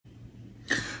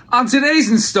On today's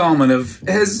installment of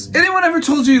Has Anyone Ever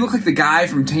Told You look like the guy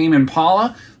from Tame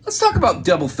Impala? Let's talk about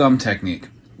double thumb technique.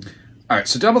 Alright,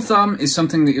 so double thumb is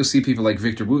something that you'll see people like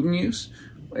Victor Wooten use.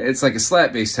 It's like a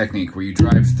slap-based technique where you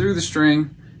drive through the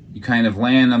string, you kind of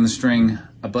land on the string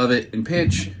above it in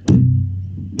pitch,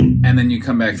 and then you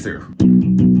come back through.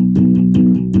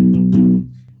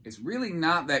 It's really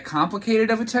not that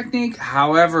complicated of a technique.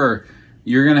 However,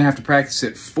 you're going to have to practice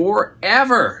it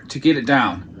forever to get it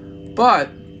down. But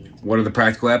what are the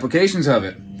practical applications of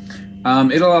it?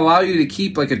 It'll allow you to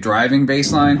keep like a driving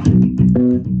bass line.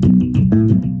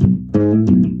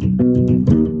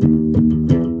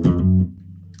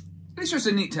 It's just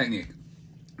a neat technique.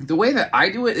 The way that I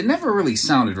do it, it never really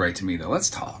sounded right to me though.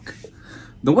 Let's talk.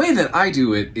 The way that I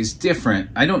do it is different.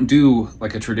 I don't do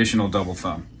like a traditional double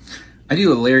thumb. I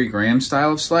do a Larry Graham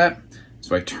style of slap.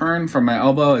 So I turn from my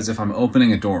elbow as if I'm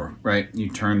opening a door, right? You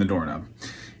turn the doorknob.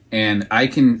 And I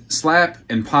can slap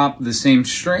and pop the same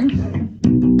string.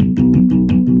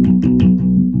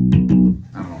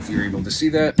 I don't know if you're able to see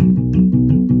that.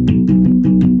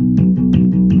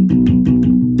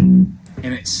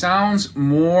 And it sounds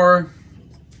more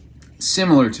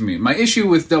similar to me. My issue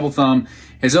with double thumb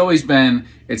has always been,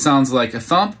 it sounds like a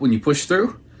thump when you push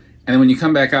through, and then when you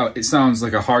come back out, it sounds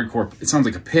like a hardcore, it sounds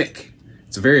like a pick.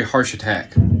 It's a very harsh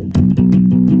attack. You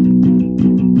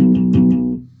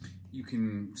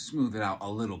can smooth it out a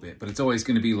little bit, but it's always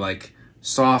going to be like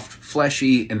soft,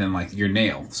 fleshy, and then like your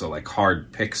nail, so like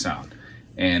hard pick sound.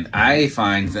 And I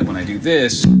find that when I do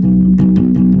this, a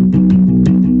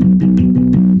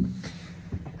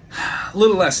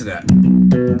little less of that.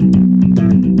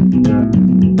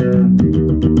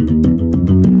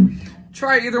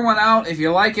 Try either one out. If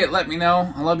you like it, let me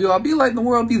know. I love you all. Be a light in the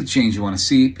world. Be the change you want to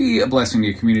see. Be a blessing to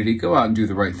your community. Go out and do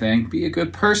the right thing. Be a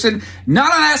good person. None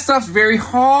of that stuff's very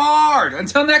hard.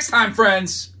 Until next time,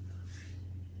 friends.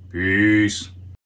 Peace.